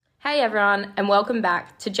Hey everyone, and welcome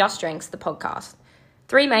back to Just Drinks, the podcast.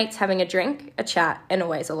 Three mates having a drink, a chat, and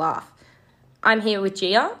always a laugh. I'm here with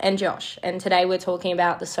Gia and Josh, and today we're talking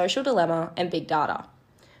about the social dilemma and big data.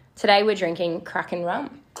 Today we're drinking Kraken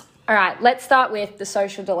rum. All right, let's start with the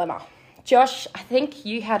social dilemma. Josh, I think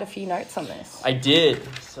you had a few notes on this. I did.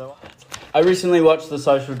 So I recently watched The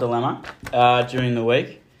Social Dilemma during the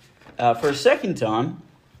week for a second time,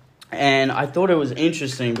 and I thought it was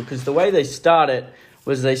interesting because the way they start it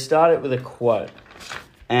was they start it with a quote.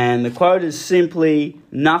 And the quote is simply,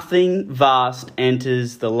 "Nothing vast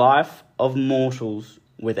enters the life of mortals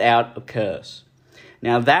without a curse."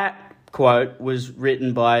 Now that quote was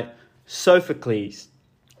written by Sophocles.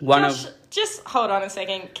 Just hold on a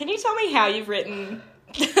second. Can you tell me how you've written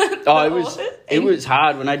it was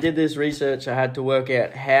hard. When I did this research, I had to work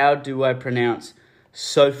out how do I pronounce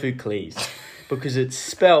Sophocles because it's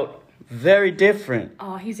spelt very different.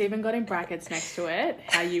 Oh, he's even got in brackets next to it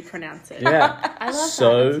how you pronounce it. Yeah. I love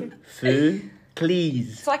Sophocles.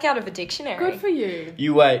 It's like out of a dictionary. Good for you.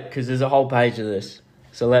 You wait, because there's a whole page of this.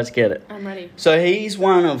 So let's get it. I'm ready. So he's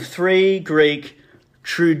one of three Greek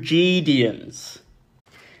tragedians.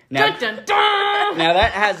 Now, Dun, dun, dun! now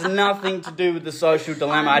that has nothing to do with the social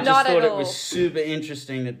dilemma. I just Not at thought it all. was super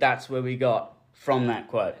interesting that that's where we got from that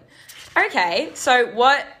quote. Okay, so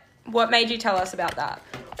what made you tell us about that?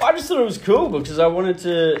 I just thought it was cool because I wanted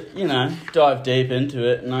to, dive deep into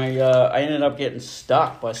it, and I ended up getting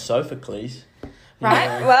stuck by Sophocles. Right,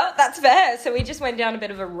 Yeah. well, that's fair. So we just went down a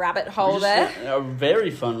bit of a rabbit hole there. A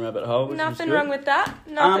very fun rabbit hole. Which Nothing was good. wrong with that.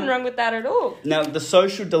 Nothing wrong with that at all. Now, The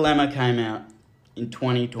Social Dilemma came out in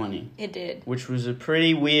 2020, It did. which was a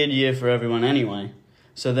pretty weird year for everyone anyway.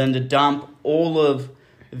 So then to dump all of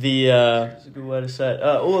the, that's a good way to say it,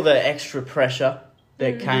 all of the extra pressure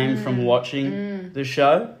that came from watching the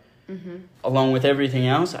show, along with everything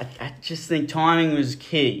else, I just think timing was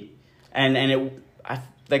key. And it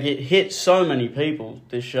hit so many people,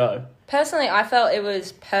 this show. Personally, I felt it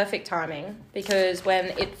was perfect timing because when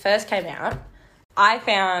it first came out, I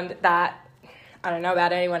found that, I don't know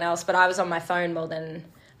about anyone else, but I was on my phone more than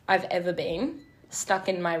I've ever been, stuck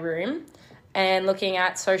in my room and looking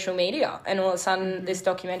at social media. And all of a sudden, this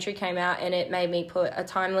documentary came out and it made me put a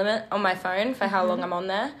time limit on my phone for how long I'm on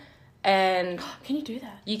there. And Can you do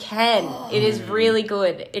that? you can. It is really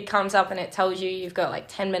good. It comes up and it tells you you've got like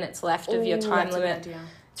 10 minutes left of your time that's a good limit. idea.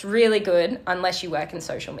 It's really good unless you work in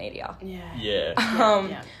social media. Yeah. Yeah.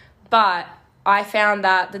 Yeah. But I found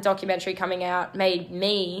that the documentary coming out made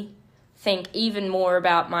me think even more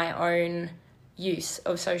about my own use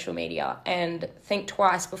of social media and think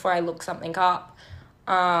twice before I look something up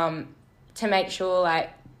to make sure like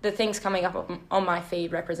the things coming up on my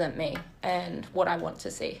feed represent me and what I want to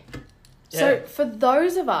see. So Yeah. for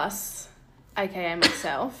those of us, aka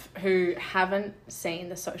myself, who haven't seen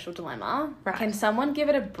The Social Dilemma, Right. can someone give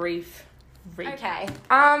it a brief recap? Okay.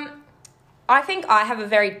 I think I have a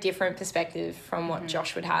very different perspective from what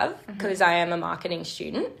Josh would have because I am a marketing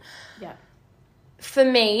student. Yeah. For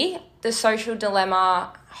me, The Social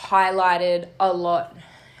Dilemma highlighted a lot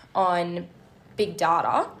on big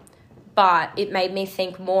data, but it made me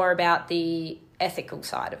think more about the ethical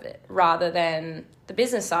side of it rather than the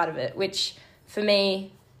business side of it, which for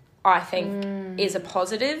me, I think is a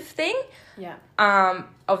positive thing. Yeah.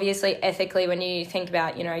 Obviously, ethically, when you think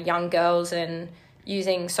about, young girls and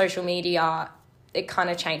using social media, it kind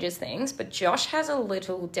of changes things. But Josh has a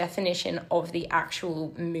little definition of the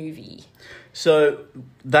actual movie. So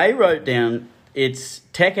they wrote down, it's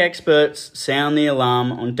tech experts sound the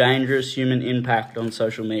alarm on dangerous human impact on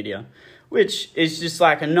social media, which is just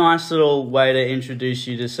like a nice little way to introduce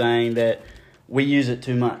you to saying that we use it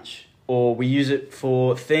too much or we use it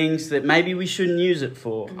for things that maybe we shouldn't use it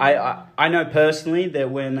for. I know personally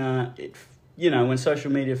that when when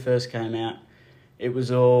social media first came out, it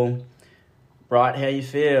was all write how you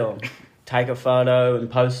feel, take a photo and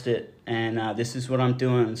post it, and this is what I'm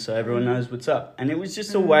doing so everyone knows what's up. And it was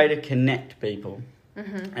just a way to connect people.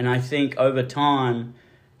 And I think over time,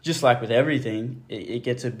 just like with everything, it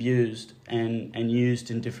gets abused and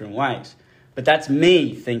used in different ways. But that's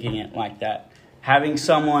me thinking it like that. Having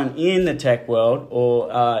someone in the tech world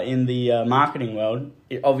or in the marketing world,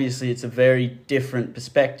 obviously it's a very different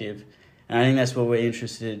perspective. And I think that's what we're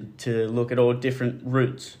interested to look at all different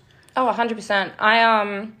routes. Oh,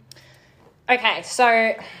 100%. Okay,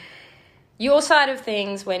 so your side of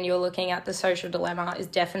things when you're looking at The Social Dilemma is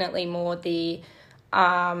definitely more the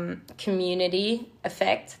community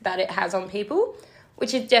effect that it has on people,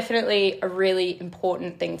 which is definitely a really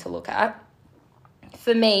important thing to look at.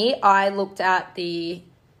 For me, I looked at the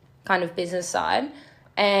kind of business side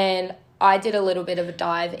and I did a little bit of a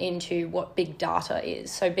dive into what big data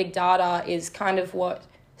is. So big data is kind of what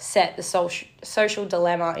set the social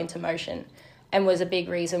dilemma into motion and was a big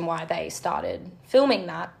reason why they started filming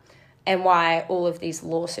that and why all of these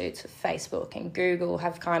lawsuits with Facebook and Google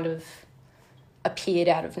have kind of appeared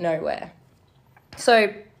out of nowhere.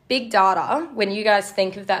 So big data, when you guys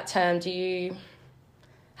think of that term, do you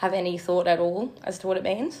have any thought at all as to what it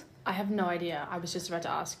means? I have no idea. I was just about to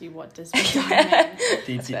ask you, what does big data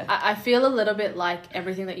mean? I feel a little bit like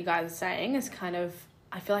everything that you guys are saying is kind of,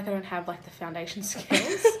 I feel like I don't have like the foundation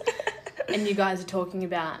skills and you guys are talking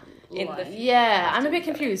about I'm a bit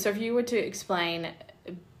confused. So if you were to explain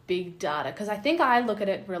big data, because I think I look at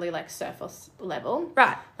it really like surface level.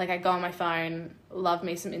 Right. Like I go on my phone, love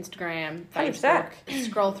me some Instagram, 100%. Facebook,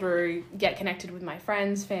 scroll through, get connected with my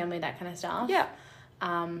friends, family, that kind of stuff. Yeah.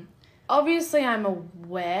 Obviously, I'm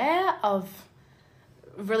aware of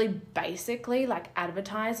really basically like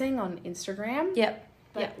advertising on Instagram. Yep.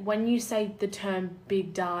 But when you say the term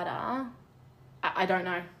big data, I don't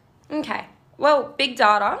know. Okay. Well, big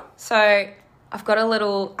data. So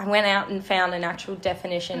I went out and found an actual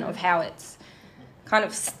definition of how it's kind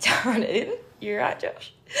of started. You're right,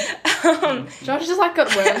 Josh. Josh just like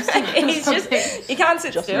got worms. He's just, he can't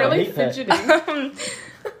sit still. Really fidgeting.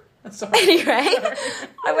 Anyway,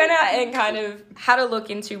 I went out and kind of had a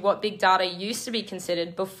look into what big data used to be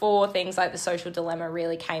considered before things like the social dilemma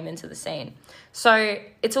really came into the scene. So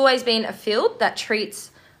it's always been a field that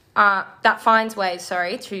finds ways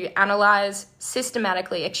to analyze,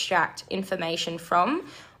 systematically extract information from,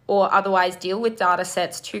 or otherwise deal with data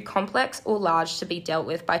sets too complex or large to be dealt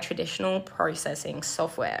with by traditional processing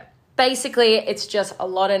software. Basically, it's just a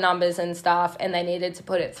lot of numbers and stuff, and they needed to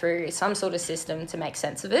put it through some sort of system to make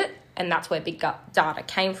sense of it, and that's where big data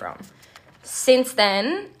came from. Since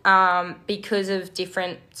then, because of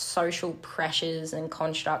different social pressures and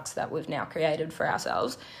constructs that we've now created for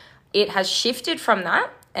ourselves, it has shifted from that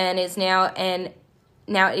and is now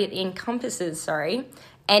it encompasses,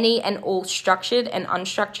 any and all structured and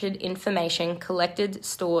unstructured information collected,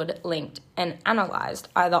 stored, linked, and analysed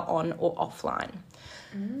either on or offline.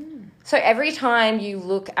 So every time you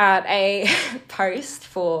look at a post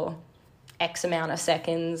for X amount of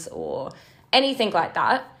seconds or anything like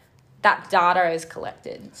that, that data is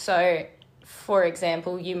collected. So, for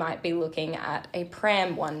example, you might be looking at a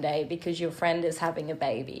pram one day because your friend is having a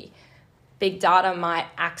baby. Big data might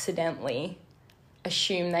accidentally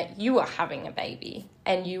assume that you are having a baby,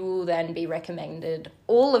 and you will then be recommended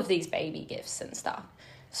all of these baby gifts and stuff.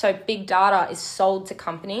 So big data is sold to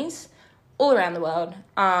companies all around the world,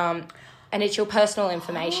 and it's your personal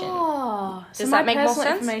information. Oh, Does that make more sense? My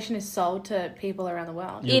personal information is sold to people around the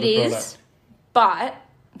world. Yeah, it is, but,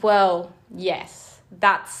 well, yes,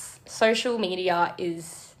 that's social media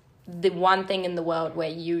is the one thing in the world where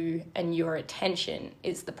you and your attention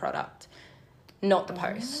is the product, not the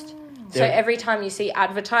post. So every time you see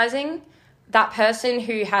advertising, that person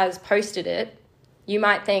who has posted it, you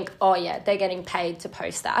might think, oh yeah, they're getting paid to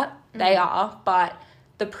post that. They are, but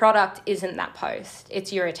the product isn't that post.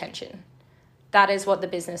 It's your attention. That is what the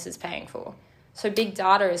business is paying for. So big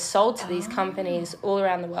data is sold to these companies all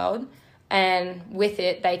around the world, and with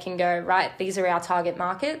it, they can go, right, these are our target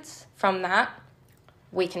markets. From that,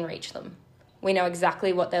 we can reach them. We know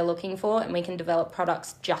exactly what they're looking for, and we can develop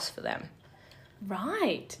products just for them.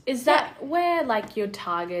 Right. Is that where, like, your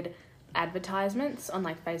target advertisements on,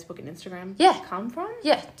 like, Facebook and Instagram come from?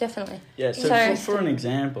 Yeah, definitely. Yeah, so for an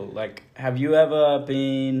example, like, have you ever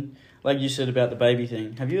been, like you said about the baby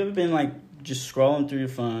thing, have you ever been, like, just scrolling through your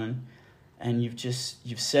phone and you've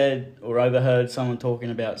said or overheard someone talking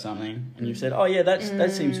about something and you've said, oh, yeah,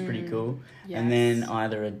 that seems pretty cool. Yes. And then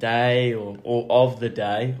either a day or of the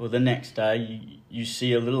day or the next day, you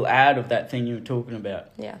see a little ad of that thing you were talking about.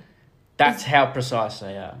 Yeah. That's how precise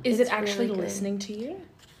they are. Is it actually really listening to you?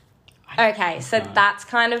 Okay, so that's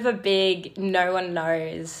kind of a big no one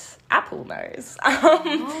knows. Apple knows.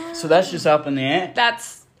 So that's just up in the air?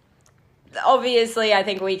 That's obviously, I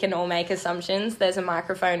think we can all make assumptions. There's a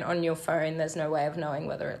microphone on your phone. There's no way of knowing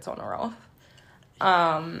whether it's on or off.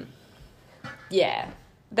 Yeah.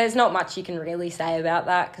 There's not much you can really say about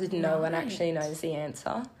that because no one actually knows the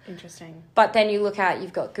answer. Interesting. But then you look at,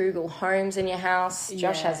 you've got Google Homes in your house.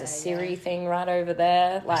 Josh has a Siri thing right over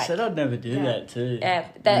there. Like, I said I'd never do that too. Yeah,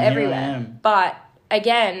 they're everywhere. But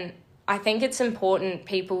again, I think it's important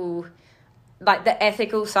people, like the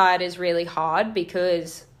ethical side is really hard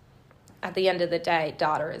because at the end of the day,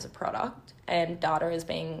 data is a product and data is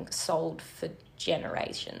being sold for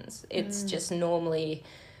generations. It's just normally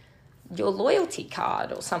your loyalty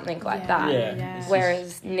card or something like that. Yeah.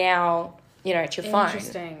 Whereas now, it's your phone.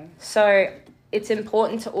 Interesting. So it's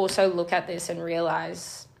important to also look at this and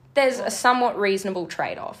realize there's a somewhat reasonable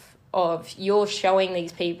trade-off of you're showing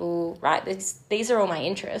these people, right, these are all my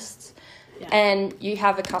interests. Yeah. And you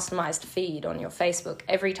have a customized feed on your Facebook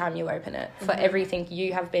every time you open it for everything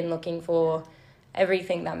you have been looking for,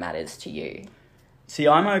 everything that matters to you. See,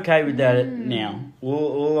 I'm okay with that now.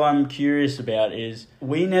 All I'm curious about is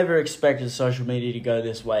we never expected social media to go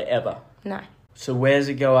this way ever. No. So where's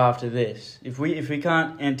it go after this? If we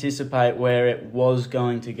can't anticipate where it was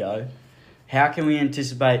going to go, how can we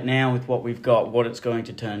anticipate now with what we've got what it's going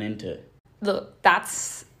to turn into? Look,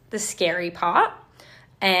 that's the scary part.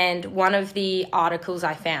 And one of the articles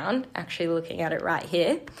I found, actually looking at it right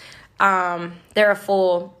here, there are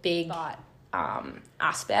 4 big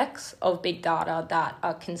aspects of big data that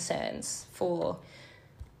are concerns for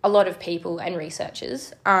a lot of people and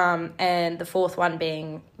researchers. And the 4th one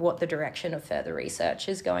being what the direction of further research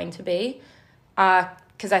is going to be.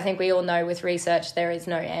 Because I think we all know with research there is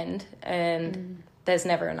no end and there's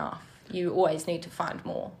never enough. You always need to find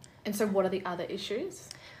more. And so what are the other issues?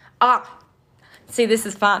 See, this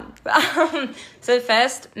is fun. So the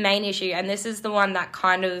first main issue, and this is the one that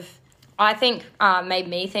kind of, I think, made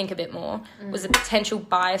me think a bit more, was the potential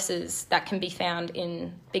biases that can be found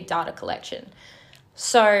in big data collection.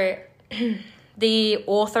 So the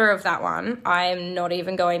author of that one, I'm not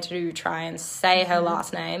even going to try and say her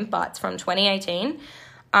last name, but it's from 2018.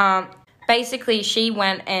 Basically, she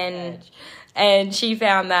went and she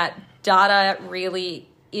found that data really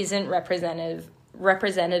isn't representative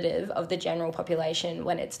of the general population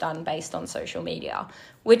when it's done based on social media,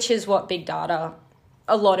 which is what big data,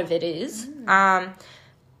 a lot of it is.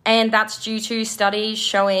 And that's due to studies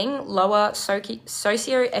showing lower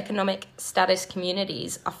socioeconomic status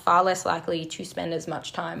communities are far less likely to spend as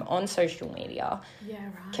much time on social media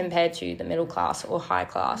compared to the middle class or high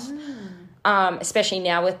class. Especially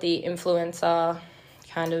now with the influencer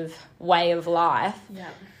kind of way of life,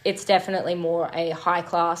 it's definitely more a high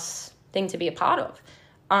class thing to be a part of.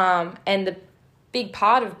 And the big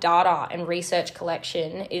part of data and research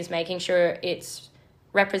collection is making sure it's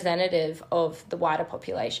representative of the wider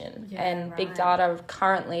population. Big data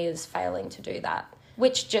currently is failing to do that,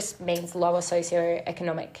 which just means lower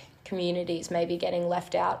socioeconomic communities may be getting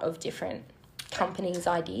left out of different companies'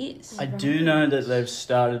 ideas. I do know that they've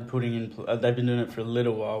started putting in, they've been doing it for a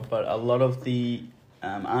little while, but a lot of the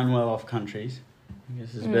unwell-off countries, I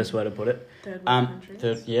guess is the best way to put it. Third world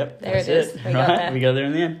countries. Yep, there that's it is. it. Right, we got there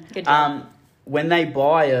in the end. Good job. When they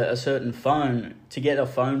buy a certain phone, to get a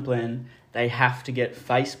phone plan, they have to get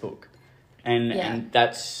Facebook, and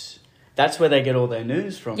that's where they get all their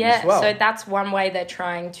news from as well. So that's one way they're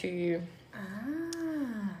trying to,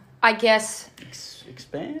 I guess,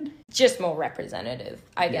 expand. Just more representative,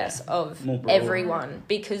 I guess, of everyone,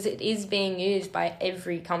 because it is being used by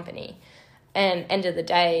every company. And end of the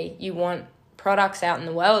day, you want products out in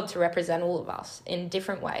the world to represent all of us in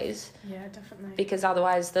different ways. Yeah, definitely. Because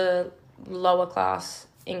otherwise the lower class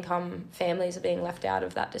income families are being left out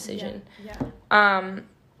of that decision.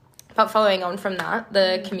 But following on from that,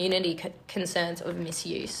 the community concerns of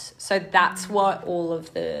misuse. So that's what all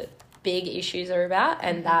of the big issues are about,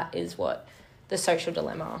 and that is what the Social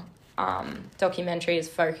Dilemma documentary is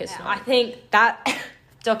focused on. I think that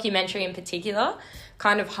documentary in particular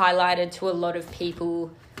kind of highlighted to a lot of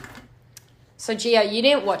people. So Gia, you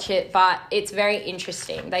didn't watch it, but it's very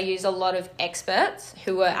interesting. They use a lot of experts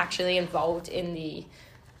who were actually involved in the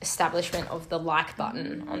establishment of the like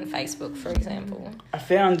button on Facebook, for example. I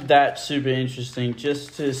found that super interesting,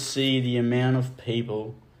 just to see the amount of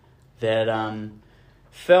people that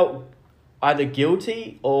felt either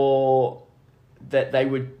guilty or that they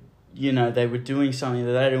would, they were doing something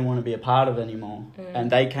that they didn't want to be a part of anymore. And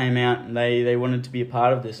they came out and they wanted to be a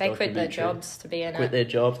part of this documentary. They quit their jobs to be in it. Quit their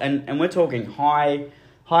jobs. And we're talking high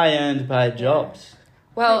earned paid jobs.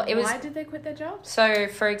 Well, Wait, why did they quit their jobs? So,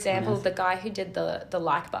 for example, the guy who did the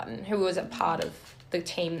like button, who was a part of the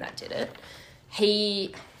team that did it,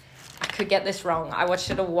 I could get this wrong. I watched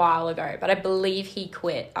it a while ago, but I believe he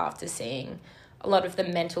quit after seeing a lot of the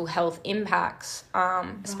mental health impacts,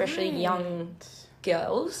 especially young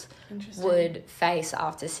girls would face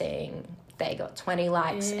after seeing they got 20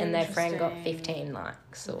 likes and their friend got 15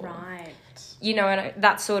 likes. Or, and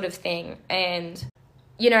that sort of thing. And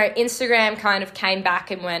Instagram kind of came back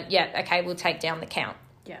and went, okay, we'll take down the count.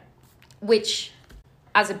 Yeah. Which,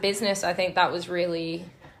 as a business, I think that was really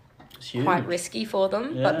quite risky for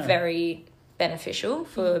them, but very beneficial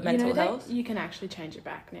for mental health. You can actually change it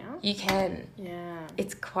back now. You can. Yeah.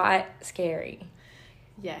 It's quite scary.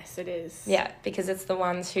 Yes, it is. Yeah, because it's the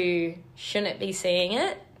ones who shouldn't be seeing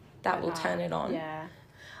it that will turn it on. Yeah.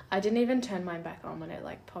 I didn't even turn mine back on when it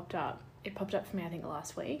popped up. it popped up for me, I think,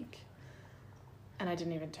 last week. And I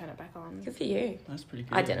didn't even turn it back on. Good for you. That's pretty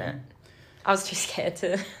good. I didn't. I was too scared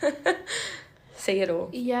to see it all.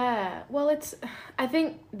 Yeah. Well, I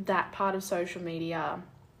think that part of social media,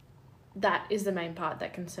 that is the main part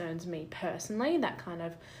that concerns me personally, that kind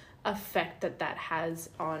of effect that has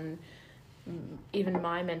on even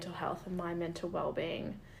my mental health and my mental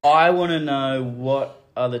well-being. I want to know what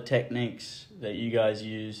are the techniques that you guys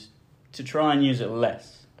use to try and use it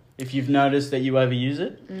less. If you've noticed that you overuse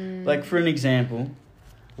it. Like, for an example,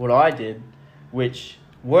 what I did, which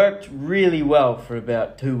worked really well for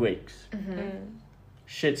about 2 weeks.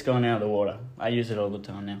 Shit's gone out of the water. I use it all the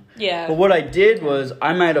time now. Yeah. But what I did was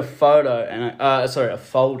I made a photo and a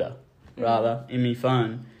folder rather in my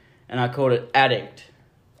phone, and I called it Addict,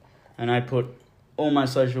 and I put all my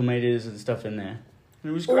social medias and stuff in there. It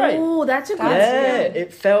was great. Oh, that's a good Yeah,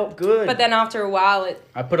 it felt good. But then after a while,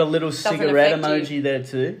 I put a little doesn't cigarette affect emoji there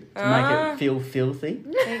too to make it feel filthy.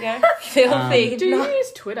 there you go. Filthy. Do you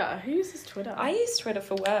use Twitter? Who uses Twitter? I use Twitter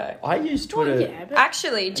for work. I use Twitter. Well, yeah, but...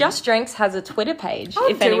 Actually, Just Drinks has a Twitter page Oh,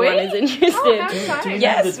 if do anyone we? is interested. Oh, how exciting.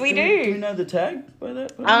 Yes, we do. Do we know the tag by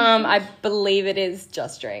that? I believe it is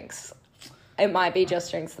Just Drinks. It might be Just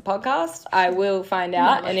Drinks the podcast. I will find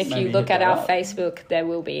out, and if Maybe you look hit at that our up. Facebook, there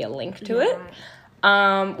will be a link to it.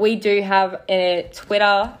 Right. We do have a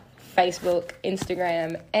Twitter, Facebook,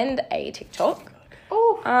 Instagram, and a TikTok.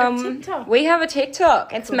 Oh, a TikTok. We have a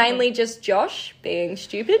TikTok. It's Cool. mainly just Josh being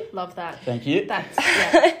stupid. Love that. Thank you. That's,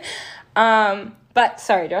 yeah. But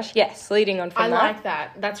sorry, Josh. Yes, leading on from I that. like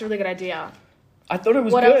that. That's a really good idea. I thought it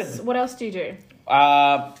was What good. else? What else do you do?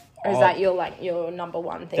 Or is that your number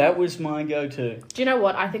one thing? That was my go-to. Do you know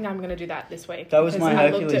what? I think I'm going to do that this week. That was because my I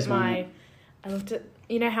looked Hercules at I looked at,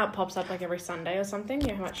 you know how it pops up like every Sunday or something? You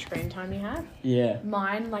know how much screen time you have? Yeah.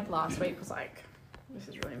 Mine, like last week, was like, this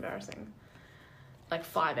is really embarrassing, like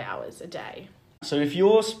 5 hours a day. So if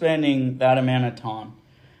you're spending that amount of time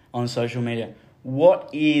on social media, what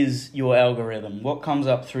is your algorithm? What comes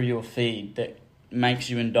up through your feed that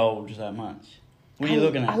makes you indulge that much? What are you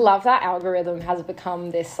looking I at? love that algorithm has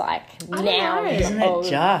become this like I don't noun. know. Isn't it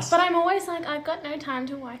just? But I'm always like, I've got no time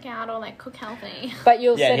to work out or like cook healthy. But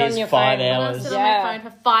you'll Yeah, sit on here's your 5 phone. hours. I'll sit Yeah. on my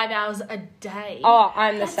phone for 5 hours a day. Oh,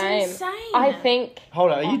 I'm the That's same. insane. I think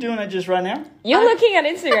Hold on, are you doing it just right now? you're looking at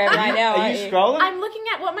Instagram right now. Are aren't you you? scrolling? I'm looking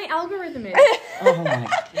at what my algorithm is. Oh my god.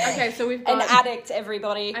 Okay, so we've An got... addict,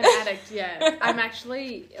 everybody. An addict, yeah. I'm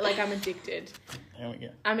actually, like, I'm addicted. There we go.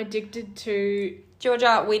 I'm addicted to...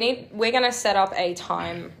 Georgia, we're gonna set up a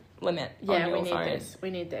time limit on Yeah, your we need phone. this.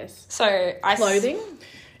 We need this. So Clothing?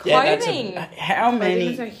 Yeah, that's Clothing. how Clothing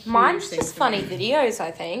is a many? huge Mine's thing just for funny me. videos,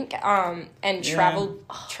 I think, and Yeah.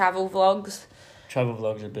 travel vlogs. Travel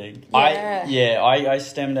vlogs are big. Yeah. I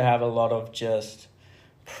stem to have a lot of just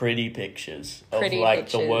pretty pictures of Pretty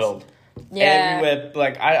like the pictures. world. Yeah. Everywhere,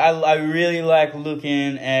 like I really like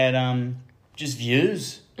looking at just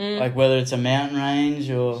views, like whether it's a mountain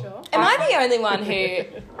range or Sure. Am I the only one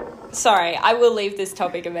who... Sorry, I will leave this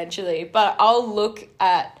topic eventually, but I'll look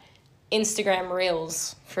at Instagram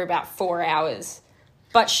Reels for about 4 hours,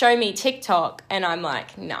 but show me TikTok and I'm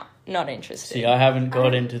like, nah, not interested. See, I haven't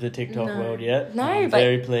got into the TikTok world yet. No, I'm but-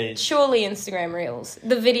 very pleased. Surely Instagram Reels.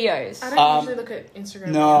 The videos. I don't usually look at Instagram.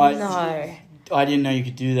 No, Reels. No. I didn't know you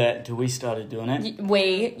could do that until we started doing it.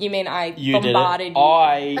 You mean I You did bombarded it.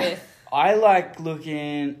 you with... I like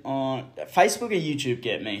looking on Facebook or YouTube.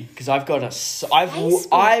 Get me because I've got Facebook?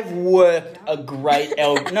 I've worked a great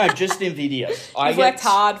no just in videos. I've worked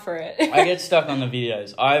hard for it. I get stuck on the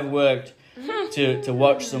videos. I've worked to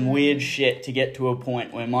watch some weird shit to get to a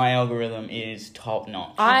point where my algorithm is top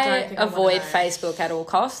notch. I don't I think I'm avoid one of those. Facebook at all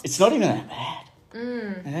costs. It's not even that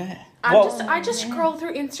bad. Yeah. I just scroll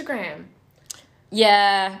through Instagram.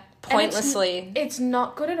 Yeah, And pointlessly. It's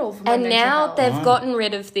not good at all for my And mental now health. they've No. gotten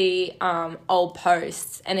rid of the old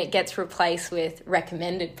posts and it gets replaced with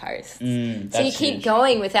recommended posts. So you that's keep huge.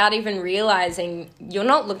 going without even realizing you're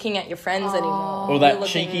not looking at your friends anymore. Or You're that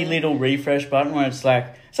looking- cheeky little refresh button where it's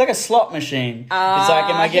like a slot machine. It's like,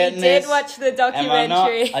 am I getting he did this? watch the Am I not?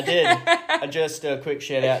 documentary. I did. I just a quick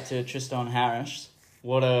shout out to Tristan Harris.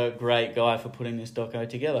 What a great guy for putting this doco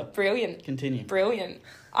together. Brilliant. Continue. Brilliant.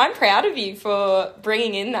 I'm proud of you for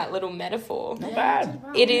bringing in that little metaphor. Not bad.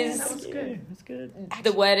 It is... That was good. That's good.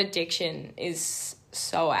 The word addiction is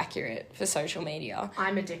so accurate for social media.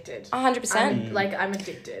 I'm addicted. 100%. I'm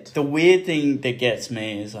addicted. The weird thing that gets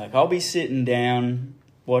me is like I'll be sitting down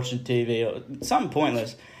watching TV or something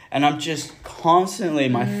pointless, and I'm just constantly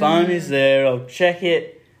my phone is there. I'll check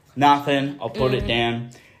it, nothing. I'll put it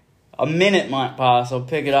down. A minute might pass. I'll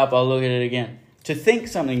pick it up. I'll look at it again. To think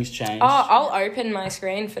something's changed. Oh, I'll open my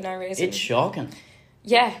screen for no reason. It's shocking.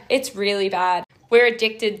 Yeah, it's really bad. We're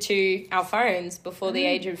addicted to our phones before the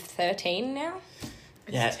age of 13 now.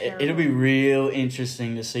 It'll be real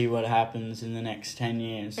interesting to see what happens in the next 10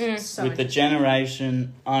 years. With the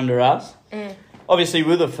generation under us. Obviously,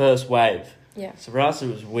 we're the first wave. Yeah. So for us, it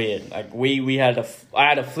was weird. Like, I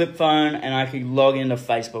had a flip phone and I could log into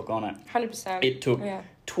Facebook on it. 100%. It took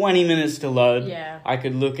 20 minutes to load. Yeah. I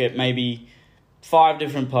could look at maybe 5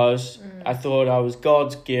 different posts. I thought I was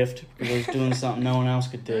God's gift because I was doing something no one else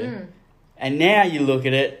could do. And now you look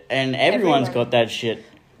at it and everyone's got that shit.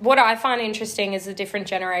 What I find interesting is the different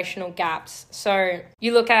generational gaps. So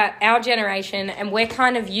you look at our generation and we're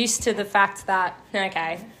kind of used to the fact that,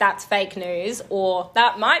 okay, that's fake news or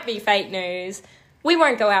that might be fake news. We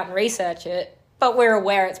won't go out and research it, but we're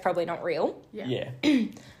aware it's probably not real. Yeah.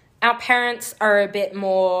 Our parents are a bit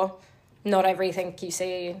more, not everything you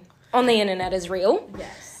see on the internet is real.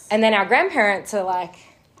 Yes. And then our grandparents are like,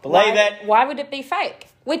 Believe it. Why would it be fake?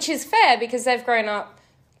 Which is fair because they've grown up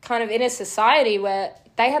kind of in a society where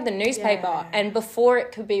they had the newspaper and before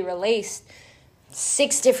it could be released,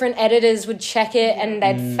 6 different editors would check it and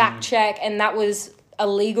they'd fact check, and that was a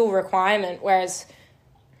legal requirement, whereas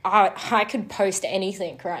I could post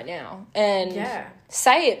anything right now and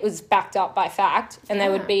say it was backed up by fact, and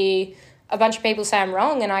there would be a bunch of people say I'm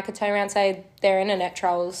wrong, and I could turn around and say they're internet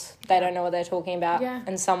trolls, they don't know what they're talking about,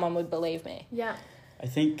 and someone would believe me. Yeah. I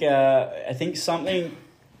think something,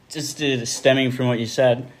 just stemming from what you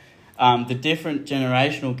said, the different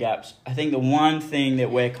generational gaps, I think the one thing that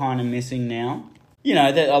we're kind of missing now,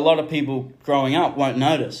 that a lot of people growing up won't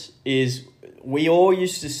notice, is we all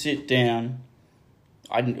used to sit down,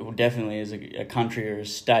 definitely as a country or a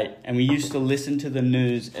state, and we used to listen to the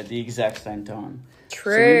news at the exact same time.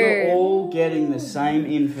 True. So we were all getting the same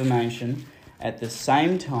information at the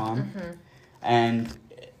same time, and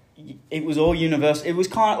it was all universal. It was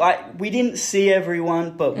kind of like we didn't see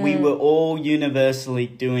everyone, but we were all universally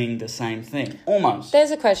doing the same thing, almost.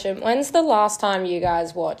 There's a question. When's the last time you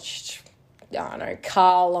guys watched, I don't know,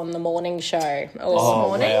 Carl on the morning show? Or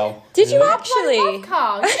morning? Wow. Did you I actually? love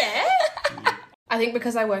Carl, yeah. I think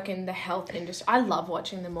because I work in the health industry, I love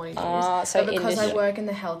watching the morning news. So but because industry. I work in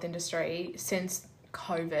the health industry since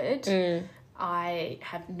COVID, I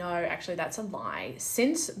have actually that's a lie.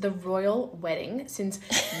 Since the royal wedding, since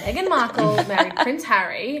Meghan Markle married Prince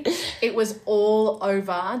Harry, it was all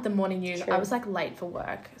over the morning news. True. I was like late for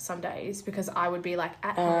work some days because I would be like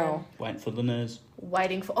at home Waiting for the news.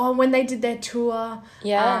 waiting for when they did their tour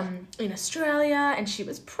in Australia and she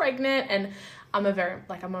was pregnant, and I'm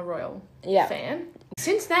a royal fan.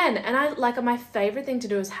 Since then, and my favourite thing to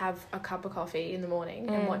do is have a cup of coffee in the morning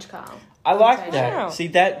and watch Carl. I like that. Wow. See,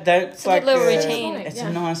 that's like a little routine. It's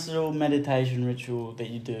a nice little meditation ritual that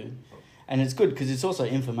you do. And it's good because it's also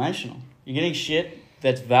informational. You're getting shit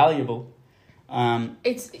that's valuable. And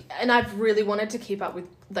I've really wanted to keep up with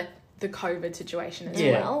the COVID situation as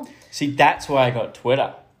well. See, that's why I got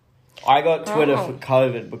Twitter. I got Twitter for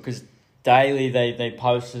COVID because daily they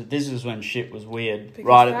posted. This is when shit was weird,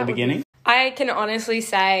 right at the beginning. I can honestly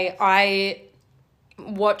say I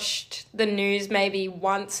watched the news maybe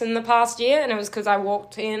once in the past year, and it was because I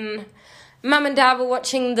walked in. Mum and Dad were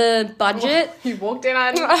watching The Budget. You walked in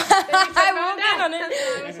on I walked in on it.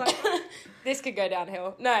 I was like, this could go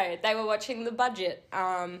downhill. No, they were watching The Budget.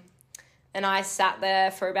 And I sat there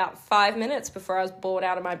for about 5 minutes before I was bored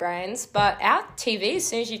out of my brains. But our TV, as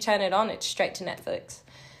soon as you turn it on, it's straight to Netflix.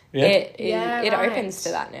 Yeah. It opens to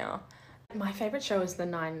that now. My favourite show is the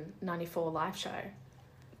 94 Live show.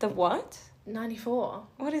 The what? 94.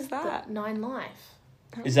 What is that? 9 Life.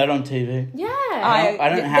 Is that on TV? Yeah. I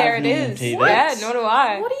don't have there it normal is. TV. Yeah, nor do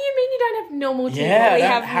I. What do you mean you don't have normal TV? Yeah, We I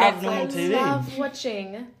have don't have Netflix. normal TV. I love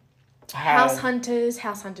watching House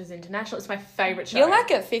Hunters International. It's my favourite show. You're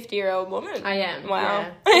like a 50-year-old woman. I am. Wow.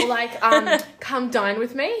 Yeah. Or like Come Dine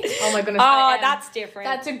With Me. Oh my goodness. Oh, that's different.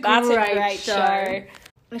 That's a great show.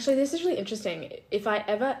 Actually, this is really interesting. If I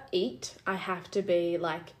ever eat, I have to be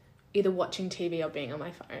like either watching TV or being on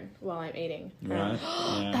my phone while I'm eating. Right.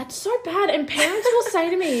 Yeah. That's so bad. And parents will say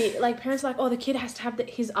to me, parents are like, oh, the kid has to have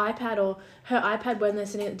his iPad or her iPad when they're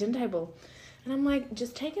sitting at the dinner table. And I'm like,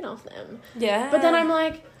 just take it off them. Yeah. But then I'm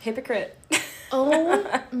like... Hypocrite.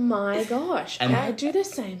 Oh my gosh. And I do the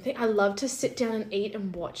same thing. I love to sit down and eat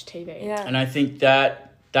and watch TV. Yeah. And I think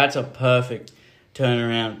that's a perfect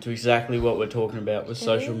turnaround to exactly what we're talking about with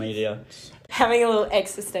social media. Having a little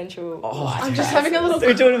existential... I'm just having a little...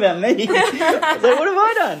 They're talking about me. I was like, what have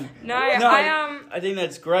I done? No, I think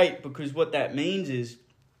that's great because what that means is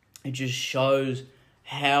it just shows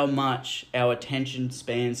how much our attention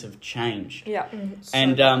spans have changed. Yeah.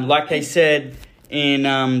 And like they said in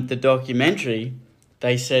the documentary,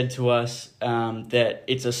 they said to us that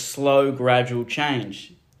it's a slow, gradual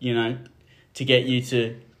change, you know, to get you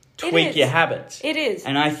to tweak your habits. It is.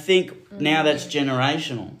 And I think now that's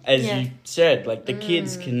generational. As you said, like, the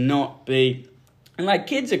kids cannot be... And, like,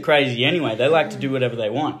 kids are crazy anyway. They like to do whatever they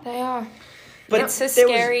want. They are. But it's a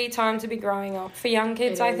scary time to be growing up for young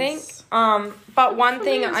kids, I think. But one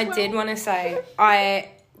thing I did want to say,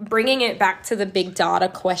 bringing it back to the big data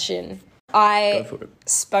question, I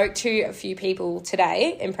spoke to a few people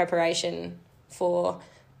today in preparation for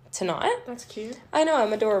tonight. That's cute. I know,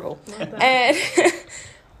 I'm adorable. And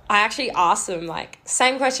I actually asked them, like,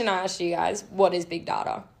 same question I asked you guys, what is big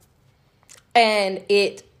data? And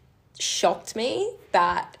it shocked me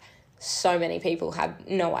that so many people have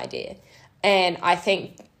no idea. And I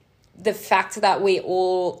think the fact that we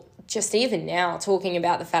all, just even now, talking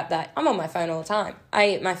about the fact that I'm on my phone all the time. I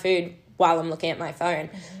eat my food while I'm looking at my phone.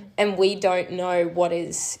 And we don't know what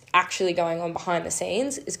is actually going on behind the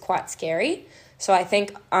scenes is quite scary. So I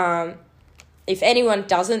think if anyone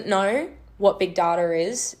doesn't know what big data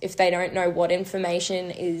is, if they don't know what information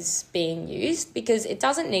is being used, because it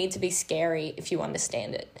doesn't need to be scary if you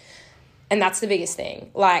understand it. And that's the biggest thing.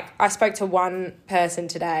 Like, I spoke to one person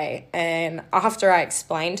today, and after I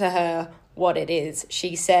explained to her what it is,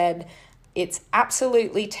 she said it's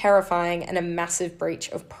absolutely terrifying and a massive breach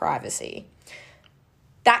of privacy.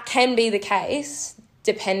 That can be the case,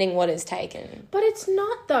 depending what is taken. But it's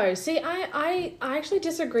not, though. See, I actually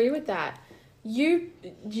disagree with that. You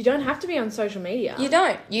don't have to be on social media. You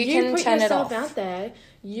don't. You can turn it off. Put yourself out there.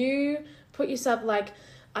 You put yourself, like,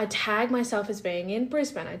 I tag myself as being in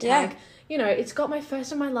Brisbane. I tag, you know, it's got my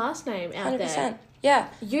first and my last name out 100%. There. Yeah.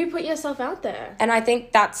 You put yourself out there. And I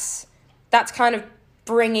think that's kind of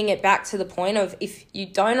bringing it back to the point of, if you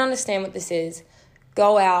don't understand what this is,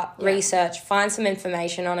 go out, research, find some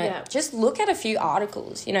information on it. Yeah. Just look at a few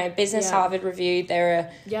articles. You know, Business Harvard Review,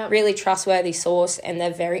 they're a really trustworthy source, and they're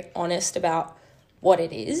very honest about what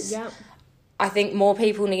it is. Yeah. I think more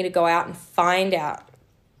people need to go out and find out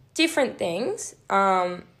different things.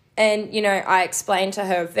 And, you know, I explained to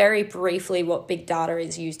her very briefly what big data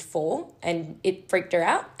is used for, and it freaked her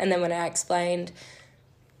out. And then when I explained,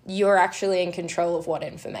 you're actually in control of what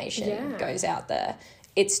information goes out there.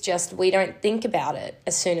 It's just we don't think about it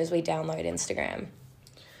as soon as we download Instagram.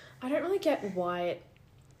 I don't really get why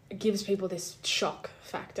it gives people this shock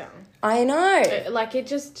factor. I know. Like, it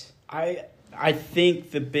just... I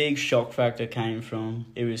think the big shock factor came from,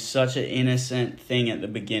 it was such an innocent thing at the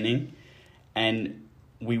beginning, and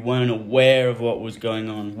we weren't aware of what was going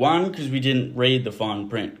on. One, because we didn't read the fine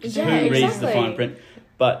print. Because who reads the fine print?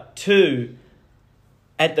 But two,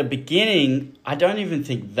 at the beginning, I don't even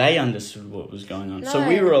think they understood what was going on. No. So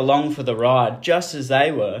we were along for the ride just as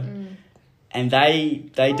they were. And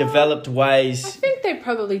they developed ways... I think they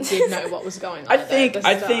probably did know what was going on. I think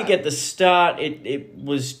at the start it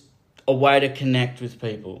was a way to connect with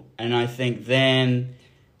people. And I think then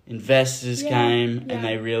investors came and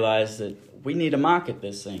they realised that we need to market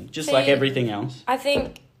this thing, just like everything else. I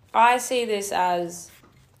think I see this as,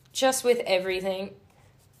 just with everything,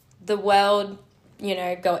 the world, you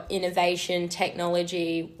know, got innovation,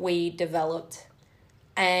 technology, we developed,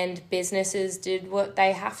 and businesses did what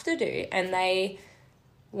they have to do, and they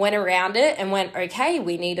went around it and went, okay,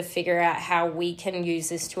 we need to figure out how we can use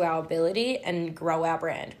this to our ability and grow our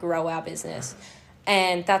brand, grow our business.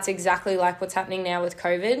 And that's exactly like what's happening now with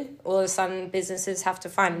COVID. All of a sudden, businesses have to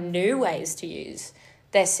find new ways to use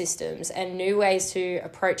their systems and new ways to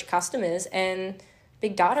approach customers, and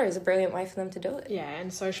big data is a brilliant way for them to do it. Yeah,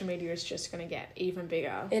 and social media is just going to get even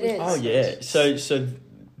bigger. It is. Oh, yeah. So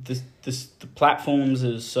the platforms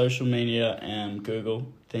as social media and Google,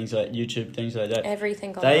 things like YouTube, things like that.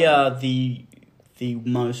 Everything. They are the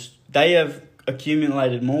most... They have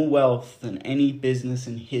accumulated more wealth than any business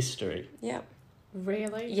in history. Yep.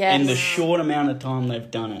 Really? Yes. In the short amount of time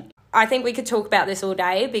they've done it. I think we could talk about this all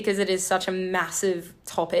day because it is such a massive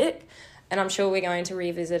topic, and I'm sure we're going to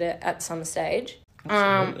revisit it at some stage.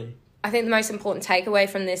 Absolutely. I think the most important takeaway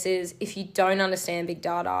from this is, if you don't understand big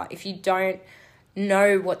data, if you don't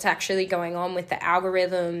know what's actually going on with the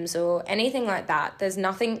algorithms or anything like that, there's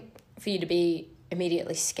nothing for you to be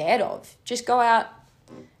immediately scared of. Just go out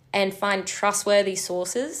and find trustworthy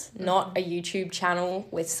sources, not a YouTube channel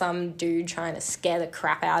with some dude trying to scare the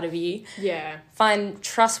crap out of you. Yeah. Find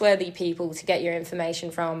trustworthy people to get your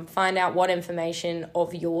information from. Find out what information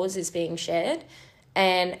of yours is being shared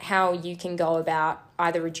and how you can go about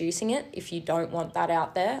either reducing it if you don't want that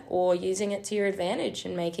out there, or using it to your advantage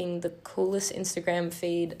and making the coolest Instagram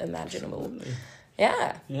feed imaginable. Absolutely.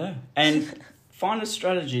 Yeah. Yeah. And find a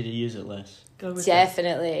strategy to use it less. Go with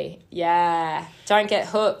Definitely. Yeah. Don't get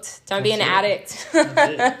hooked. Don't be an addict.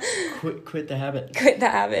 That's it. Quit the habit. Quit the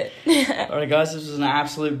habit. All right, guys, this was an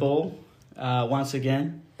absolute ball. Once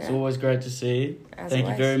again, it's always great to see you. Thank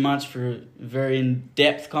you very much for a very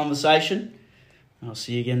in-depth conversation. I'll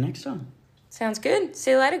see you again next time. Sounds good. See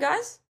you later, guys.